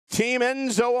Team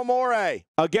Enzo Amore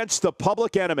against the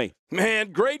Public Enemy.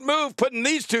 Man, great move putting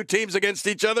these two teams against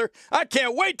each other. I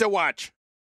can't wait to watch.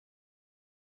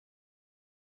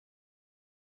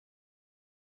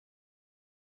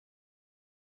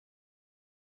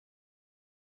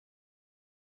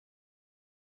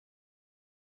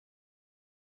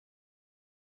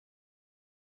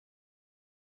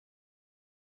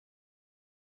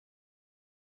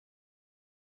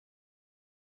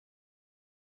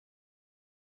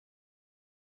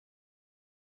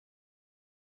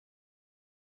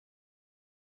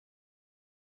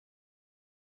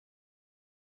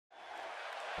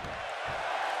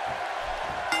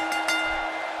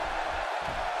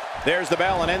 There's the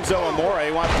bell, and Enzo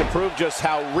Amore wants to prove just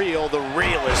how real the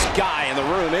realest guy in the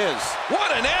room is.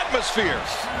 What an atmosphere.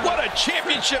 What a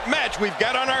championship match we've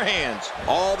got on our hands.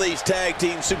 All these tag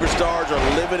team superstars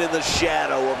are living in the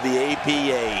shadow of the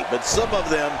APA, but some of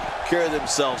them carry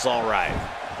themselves all right.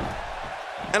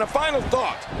 And a final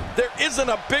thought. There isn't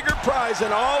a bigger prize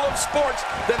in all of sports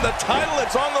than the title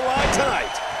that's on the line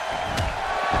tonight.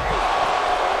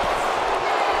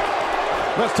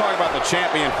 Let's talk about the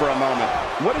champion for a moment.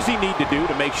 What does he need to do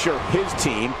to make sure his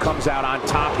team comes out on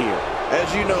top here?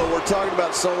 As you know, we're talking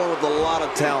about someone with a lot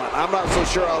of talent. I'm not so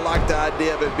sure I like the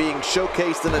idea of it being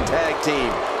showcased in a tag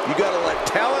team. You got to let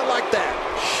talent like that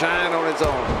shine on its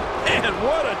own. And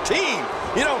what a team!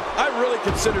 You know, I really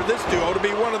consider this duo to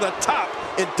be one of the top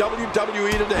in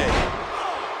WWE today.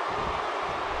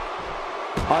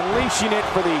 Unleashing it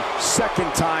for the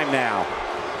second time now.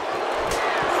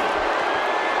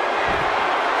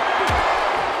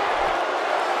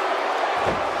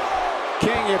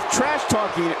 King, if trash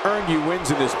talking earned you wins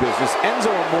in this business,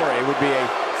 Enzo Amore would be a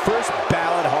first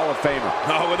ballot Hall of Famer.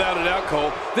 Oh, without a doubt,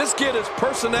 Cole. This kid is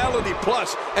personality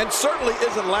plus and certainly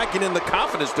isn't lacking in the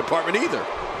confidence department either.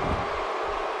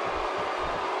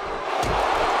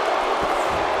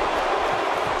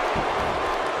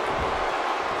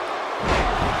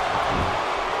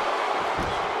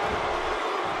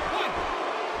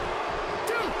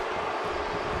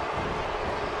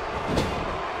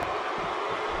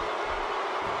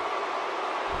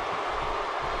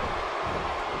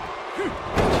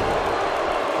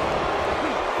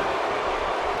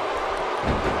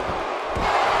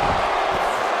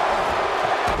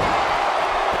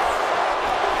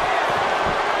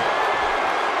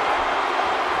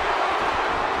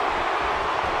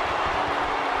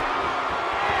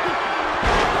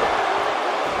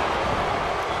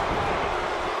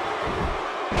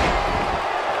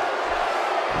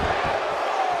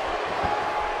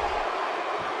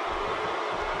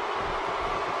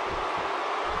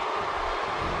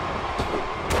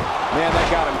 Man,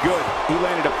 that got him good. He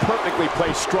landed a perfectly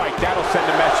placed strike. That'll send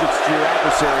a message to your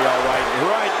adversary, all right.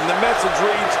 Right, and the message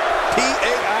reads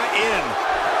P-A-I-N.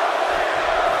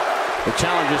 The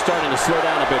challenge is starting to slow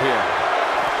down a bit here.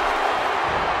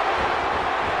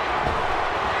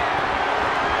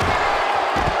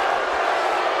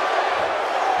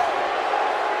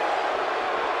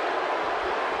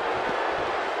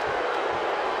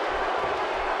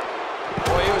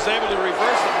 Boy, he was able to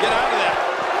reverse it and get out of that.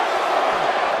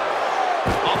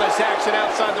 All this action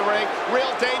outside the ring, real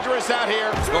dangerous out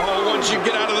here. Oh, once you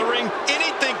get out of the ring,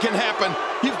 anything can happen.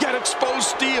 You've got exposed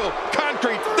steel,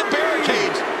 concrete, the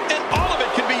barricades, and all of it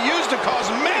can be used to cause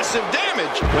massive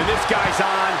damage. When this guy's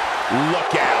on,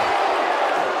 look out.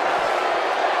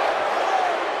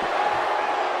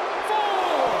 4.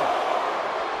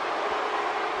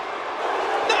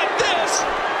 Not this.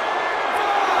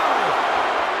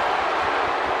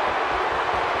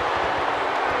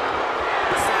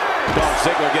 5. Dolph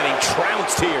Ziggler getting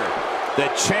trounced here. The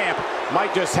champ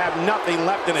might just have nothing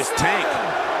left in his tank.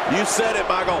 You said it,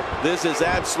 Michael. This is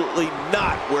absolutely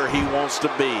not where he wants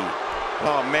to be.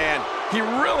 Oh, man, he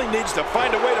really needs to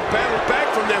find a way to battle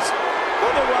back from this.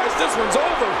 Otherwise, this one's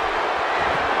over.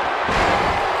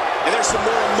 And there's some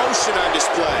more emotion on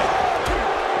display.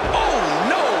 Oh,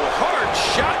 no, hard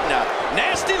shot now.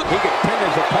 Nasty. He could pin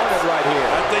his opponent right here.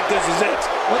 I think this is it.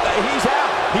 He's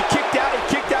out. He kicked out.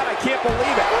 I can't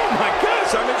believe it. Oh, my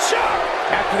gosh, I'm in shock.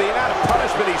 After the amount of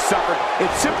punishment he suffered,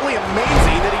 it's simply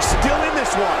amazing that he's still in this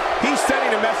one. He's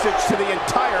sending a message to the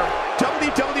entire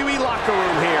WWE locker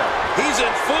room here. He's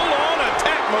in full-on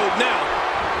attack mode now.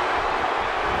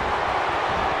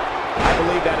 I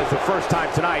believe that is the first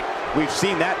time tonight we've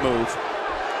seen that move.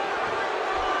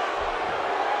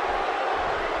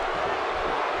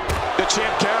 The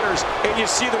champ counters, and you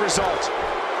see the result.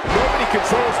 Nobody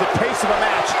controls the pace of a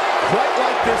match quite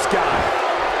like this guy.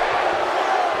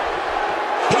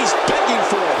 He's begging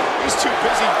for it. He's too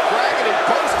busy bragging and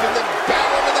boasting than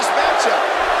battling in this matchup.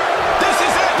 This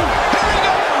is it. Here he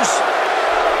goes.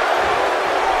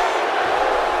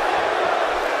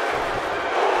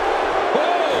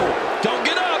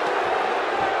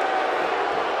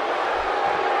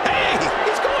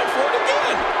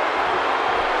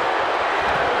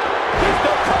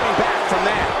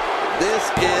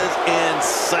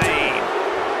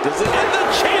 And the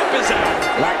champ is out.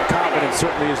 Lack of confidence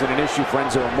certainly isn't an issue for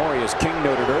Enzo Amore, as King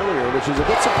noted earlier, which is a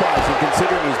bit surprising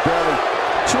considering he's barely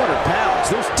 200 pounds.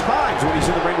 There's times when he's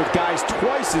in the ring with guys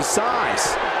twice his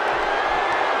size.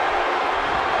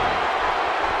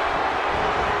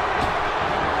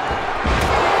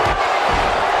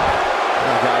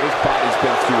 Oh God, his body's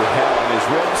been through hell, and his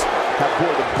ribs have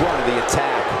bore the brunt of the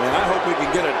attack. Man, I hope we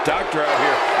can get a doctor out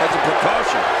here as a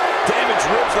precaution. Damaged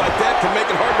ribs like that can make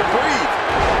it hard to breathe.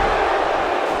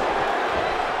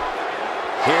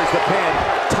 Here's the pin.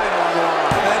 Title on the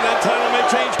line. And that title may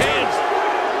change hands.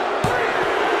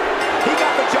 He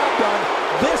got the job done.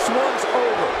 This one's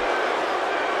over.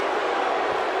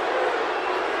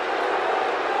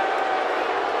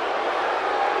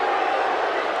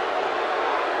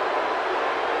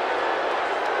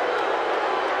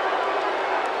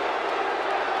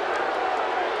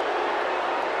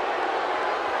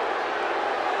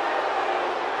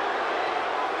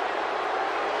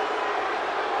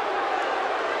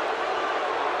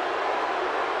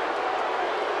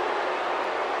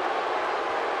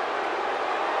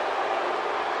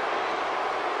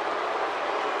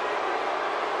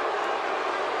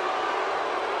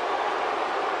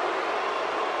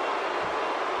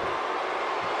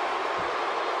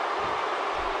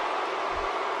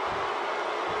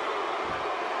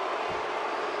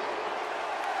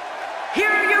 Here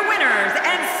are your winners,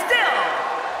 and still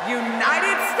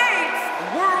United States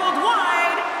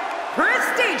Worldwide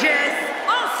prestigious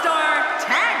All-Star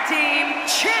Tag Team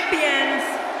Champions,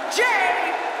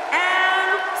 JMC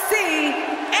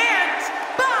and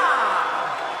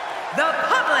Bob, the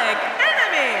Public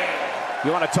Enemy.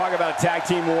 You want to talk about a tag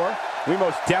team war? We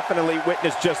most definitely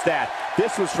witnessed just that.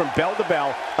 This was from bell to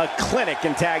bell, a clinic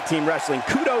in tag team wrestling.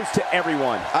 Kudos to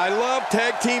everyone. I love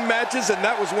tag team matches, and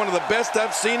that was one of the best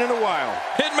I've seen in a while.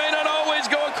 It may not always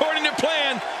go according to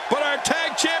plan, but our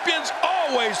tag champions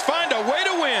always find a way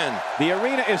to win. The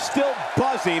arena is still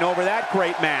buzzing over that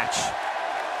great match.